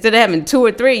now instead of having 2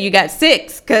 or 3, you got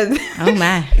 6. Cause oh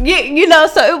my,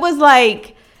 so it was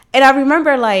like, and I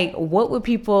remember, like, what would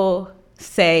people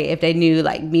say if they knew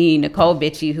like me, Nicole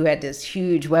Bitchie, who had this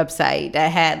huge website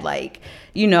that had like,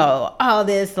 you know, all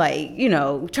this like, you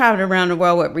know, traveling around the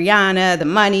world with Rihanna, the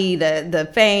money, the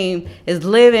fame, is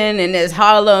living in this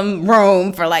Harlem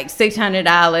room for like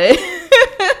 $600.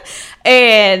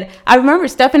 And I remember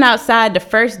stepping outside the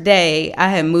first day I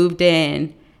had moved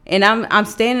in, and I'm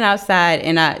standing outside,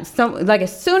 and as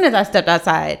soon as I stepped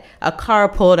outside, a car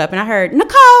pulled up, and I heard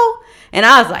Nicole, and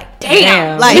I was like,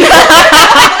 damn. Like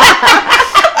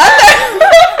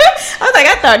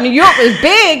I thought New York was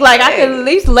big, like I could at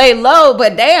least lay low,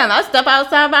 but damn, I step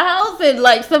outside my house and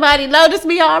like somebody noticed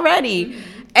me already.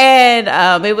 And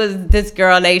it was this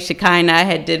girl named Shekinah. I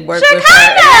had did work with her.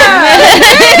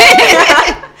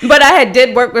 But I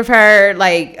did work with her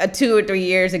like 2 or 3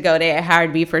 years ago. They had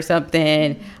hired me for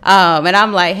something. And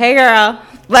I'm like, hey girl,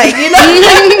 like, you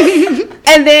know.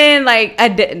 And then like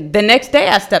the next day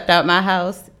I stepped out my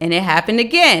house and it happened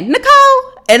again. Nicole.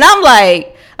 And I'm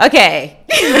like, okay.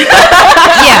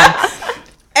 Yeah.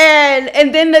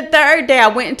 And then the third day I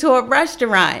went into a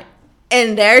restaurant.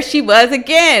 And there she was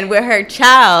again with her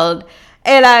child.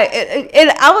 And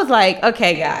I was like,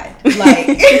 okay, God, like,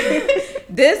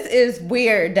 this is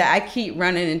weird that I keep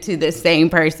running into the same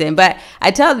person. But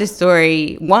I tell this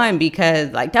story, one,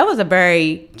 because like that was a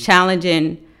very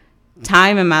challenging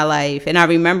time in my life. And I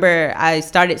remember I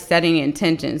started setting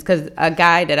intentions because a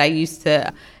guy that I used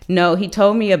to know, he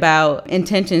told me about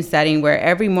intention setting, where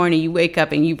every morning you wake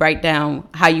up and you write down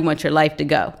how you want your life to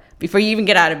go before you even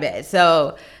get out of bed.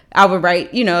 So I would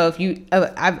write, you know, if you,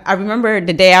 I remember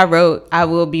the day I wrote, I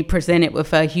will be presented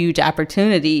with a huge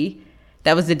opportunity.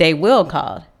 That was the day Will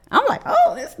called. I'm like,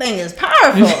 oh, this thing is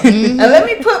powerful. Let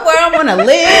me put where I want to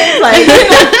live. Like, you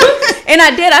know? And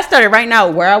I did. I started writing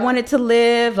out where I wanted to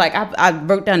live. Like I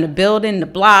wrote down the building, the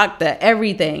block, the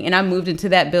everything. And I moved into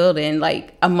that building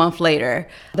like a month later.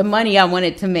 The money I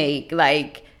wanted to make,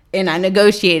 like, and I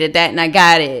negotiated that, and I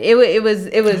got it. It was.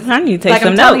 I need to take like,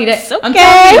 some notes. Okay.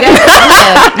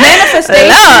 Manifestation. Manifest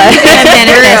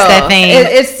that thing.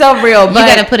 It's so real. But you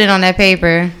got to put it on that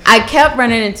paper. I kept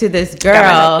running into this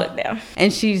girl,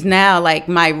 and she's now like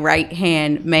my right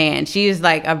hand man. She is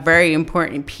like a very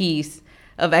important piece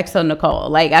of Exo Nicole.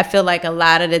 Like I feel like a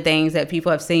lot of the things that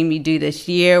people have seen me do this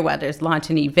year, whether it's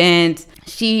launching events,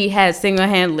 she has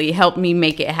single-handedly helped me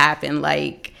make it happen.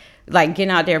 Like getting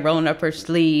out there, rolling up her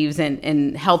sleeves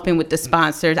and helping with the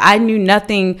sponsors. I knew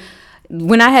nothing.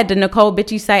 When I had the Nicole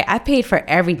Bitchie site, I paid for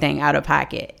everything out of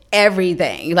pocket.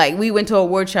 Everything. Like we went to a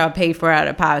workshop, paid for out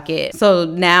of pocket. So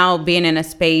now being in a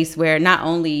space where not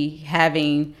only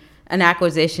having an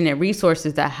acquisition and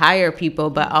resources to hire people,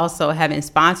 but also having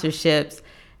sponsorships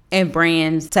and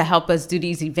brands to help us do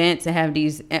these events and have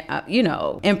these,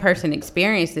 in-person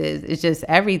experiences. It's just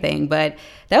everything. But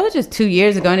that was just 2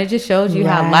 years ago, and it just shows you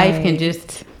how life can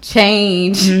just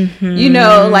change,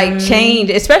 change,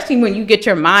 especially when you get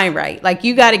your mind right. Like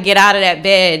you got to get out of that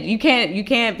bed. You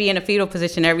can't be in a fetal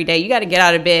position every day. You got to get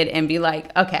out of bed and be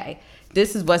like, okay,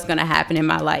 this is what's going to happen in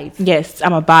my life. Yes,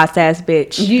 I'm a boss ass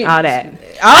bitch. All that.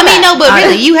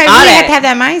 Really, you really have to have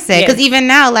that mindset. Because even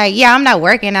now, like, yeah, I'm not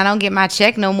working. I don't get my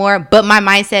check no more. But my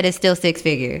mindset is still 6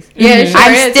 figures. Yeah, it sure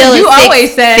I'm is. still you a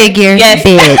always said, 6-figure bitch.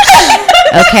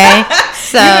 Okay?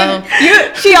 So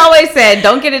she always said,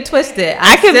 don't get it twisted.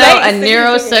 I'm still a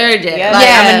neurosurgeon. Yeah.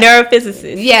 I'm a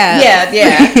neurophysicist. Yeah.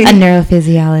 A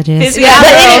neurophysiologist.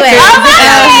 But anyway.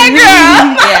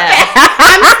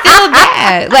 I'm still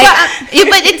that.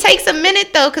 But it takes a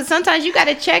minute though, because sometimes you got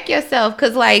to check yourself,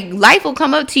 because like life will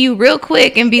come up to you real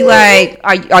quick and be like,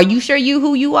 are you sure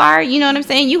who you are? You know what I'm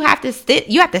saying? You have to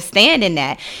stand in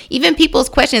that. Even people's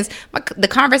questions, the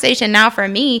conversation now for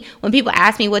me, when people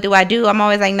ask me what do I do, I'm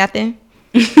always like, nothing.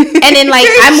 And then like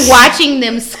I'm watching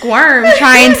them squirm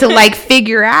trying to like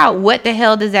figure out what the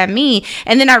hell does that mean.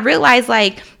 And then I realized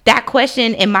like that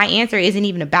question and my answer isn't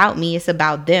even about me, it's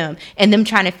about them and them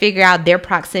trying to figure out their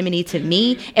proximity to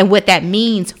me and what that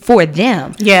means for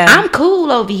them. I'm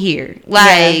cool over here,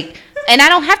 like and I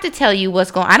don't have to tell you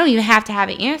what's going on. I don't even have to have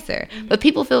an answer. But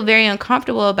people feel very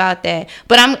uncomfortable about that.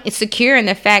 But I'm secure in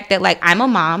the fact that like I'm a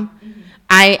mom.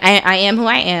 I am who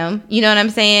I am, you know what I'm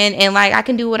saying? And like I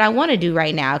can do what I want to do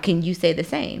right now. Can you say the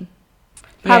same?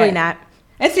 Probably not.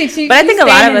 But I think a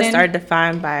lot of us are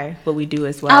defined by what we do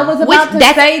as well. I was about to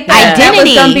say that. Identity. That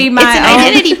was gonna be my it's an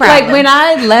identity problem. Like when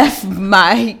I left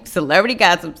my celebrity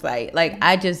gossip site, like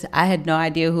I had no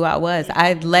idea who I was.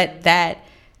 I let that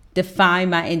define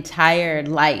my entire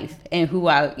life and who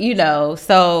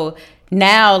so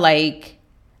now like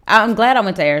I'm glad I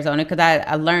went to Arizona because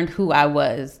I learned who I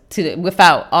was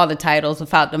without all the titles,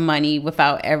 without the money,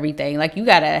 without everything. Like you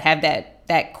gotta have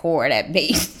that core, that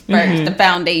base first, the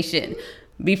foundation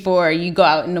before you go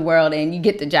out in the world and you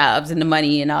get the jobs and the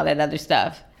money and all that other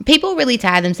stuff. People really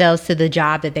tie themselves to the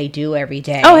job that they do every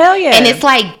day. Oh, hell yeah. And it's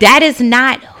like, that is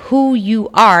not who you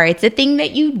are. It's a thing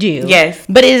that you do. Yes.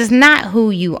 But it is not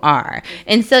who you are.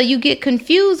 And so you get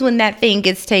confused when that thing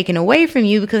gets taken away from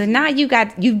you, because now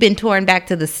you've been torn back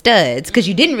to the studs because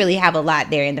you didn't really have a lot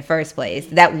there in the first place.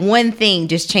 That one thing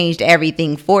just changed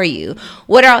everything for you.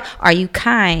 Are you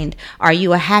kind? Are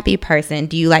you a happy person?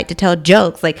 Do you like to tell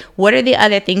jokes? Like, what are the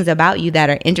other things about you that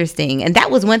are interesting? And that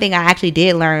was one thing I actually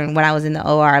did learn when I was in the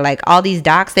OR. Like, all these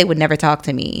docs, they would never talk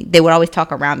to me. They would always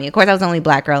talk around me. Of course, I was the only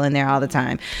black girl in there all the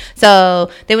time. So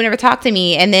they would never talk to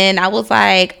me. And then I was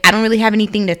like, I don't really have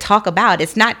anything to talk about.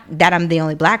 It's not that I'm the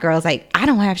only black girl. It's like, I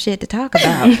don't have shit to talk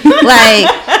about. Like,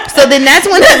 so then that's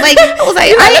when I was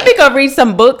like, let me go read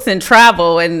some books and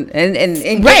travel and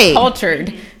get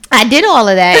cultured. I did all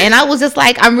of that, and I was just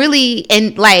like, I'm really,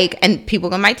 and people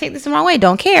might take this the wrong way,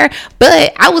 don't care,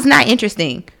 but I was not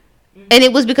interesting. And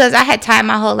it was because I had tied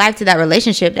my whole life to that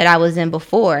relationship that I was in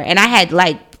before. And I had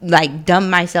like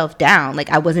dumbed myself down. Like,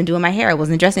 I wasn't doing my hair. I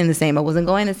wasn't dressing the same. I wasn't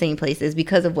going the same places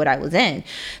because of what I was in.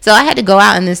 So I had to go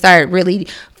out and then start really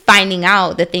finding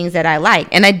out the things that I like.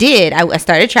 And I did. I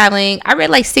started traveling. I read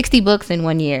like 60 books in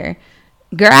 1 year.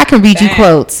 Girl, I can read you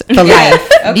quotes for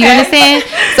life. Okay. Do you understand?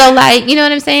 So, like, you know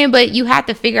what I'm saying? But you have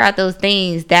to figure out those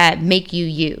things that make you,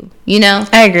 you know?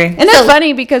 I agree. And that's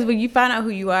funny because when you find out who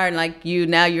you are and, like, you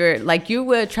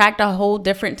will attract a whole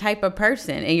different type of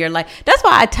person. And you're like, that's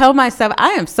why I tell myself, I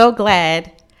am so glad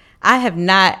I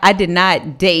did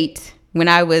not date when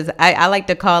I like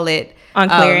to call it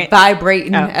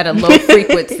vibrating at a low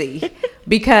frequency.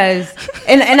 Because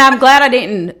and I'm glad I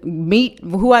didn't meet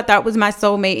who I thought was my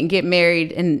soulmate and get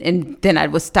married and then I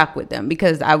was stuck with them,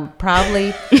 because I would probably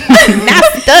not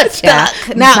stuck.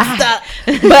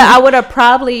 But I would have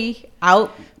probably would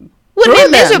have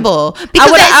been miserable,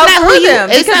 because that's not who you,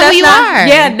 it's not who you are.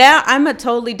 Yeah, now I'm a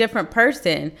totally different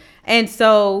person. And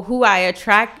so who I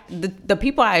attract, the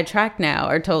people I attract now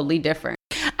are totally different.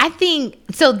 I think,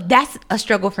 so that's a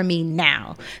struggle for me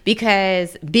now,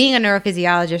 because being a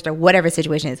neurophysiologist or whatever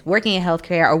situation is, working in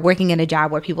healthcare or working in a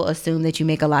job where people assume that you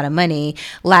make a lot of money,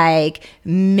 like,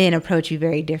 men approach you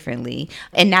very differently.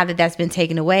 And now that that's been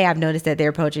taken away, I've noticed that they're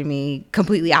approaching me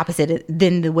completely opposite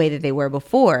than the way that they were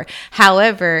before.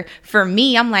 However, for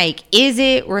me, I'm like, is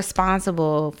it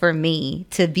responsible for me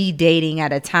to be dating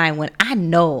at a time when I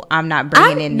know I'm not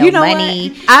bringing in no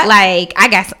money? I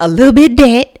got a little bit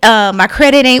debt. My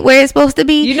credit ain't where it's supposed to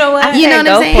be. You know what? You know what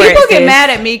I'm saying? People get mad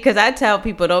at me because I tell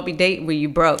people don't be dating when you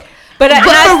broke. But I'm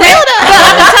gonna tell you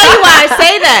why I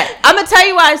say that. I'm gonna tell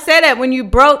you why I say that. When you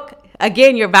broke,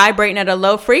 again, you're vibrating at a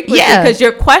low frequency because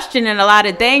you're questioning a lot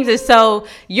of things, and so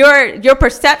your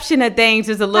perception of things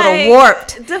is a little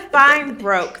warped. Define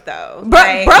broke though.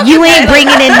 Broke. You ain't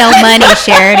bringing in no money,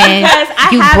 Sheridan. Because I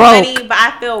have money, but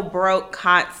I feel broke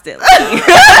constantly.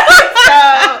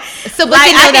 So but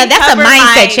you know that's a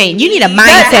mindset change. You need a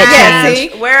mindset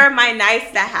change. Where are my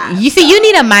nice to have? You see, you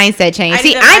need a mindset change.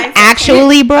 See, I'm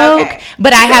actually broke,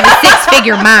 but I have a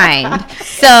 6-figure mind.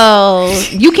 So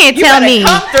you can't tell me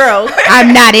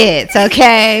I'm not it.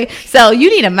 Okay, so you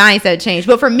need a mindset change.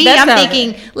 But for me, I'm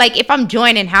thinking, like, if I'm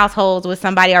joining households with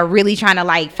somebody or really trying to,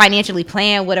 like, financially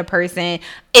plan with a person,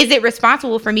 is it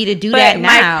responsible for me to do that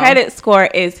now? My credit score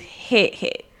is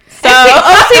hit. So,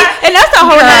 and that's a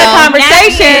whole other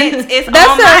conversation. It's on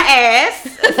my ass.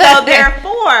 So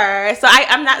therefore,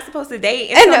 I'm not supposed to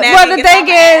date. And the thing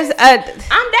is,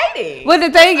 I'm dating. Well, the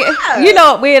thing is, you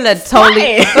know, we're in a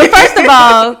totally. But first of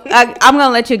all, I'm gonna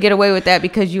let you get away with that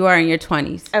because you are in your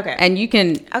 20s. Okay. And you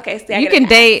can. Okay. So you can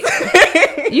date.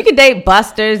 You can date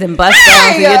busters and bust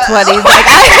downs in your 20s. Like,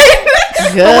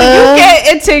 but when you get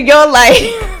into your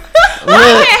life. Why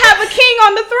I can't have a king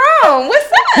on the throne? What's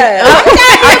up?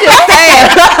 I'm just saying.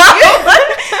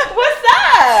 What's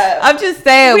up? I'm just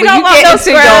saying. When you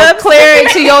get clear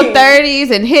into your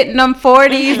 30s and hitting them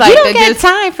 40s, like, you don't got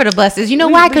time for the buses. You know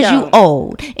why? Because you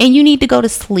old and you need to go to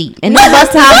sleep. And no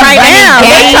bus time right now.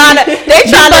 They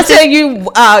trying to tell you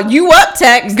up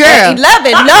text, girl.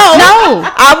 11. No.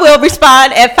 I will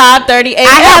respond at 5:30 a.m.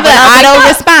 I have an auto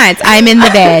response. I'm in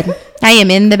the bed. I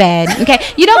am in the bed. Okay,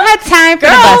 you don't have time for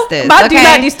the busters. My do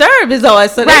not disturb is on,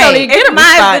 so they don't even get a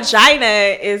my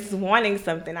vagina is wanting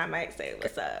something, I might say,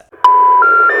 "What's up?"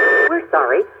 We're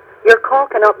sorry, your call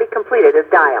cannot be completed as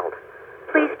dialed.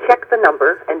 Please check the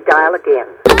number and dial again.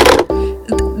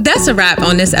 That's a wrap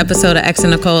on this episode of X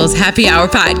and Nicole's Happy Hour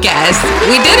podcast.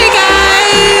 We did it,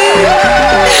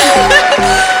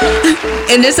 guys!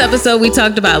 In this episode, we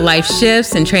talked about life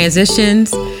shifts and transitions.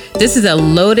 This is a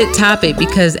loaded topic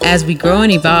because as we grow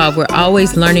and evolve, we're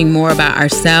always learning more about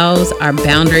ourselves, our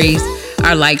boundaries,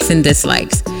 our likes and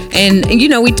dislikes. And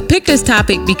we picked this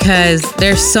topic because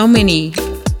there's so many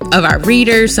of our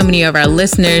readers, so many of our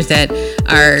listeners that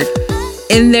are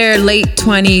in their late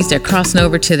 20s, they're crossing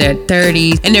over to their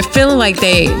 30s, and they're feeling like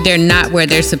they're not where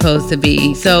they're supposed to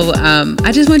be. So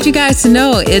I just want you guys to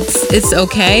know it's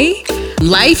okay.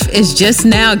 Life is just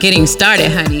now getting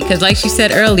started, honey, because like she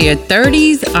said earlier,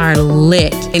 30s are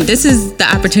lit. And this is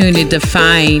the opportunity to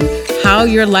define how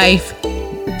your life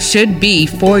should be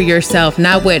for yourself,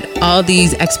 not what all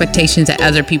these expectations that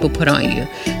other people put on you.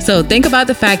 So think about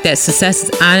the fact that success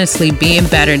is honestly being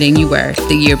better than you were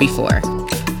the year before.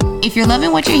 If you're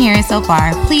loving what you're hearing so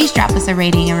far, please drop us a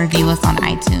rating and review us on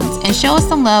iTunes and show us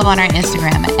some love on our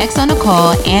Instagram at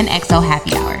XONicole and XO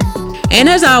Happy Hour. And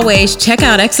as always, check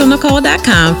out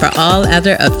XONicole.com for all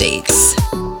other updates.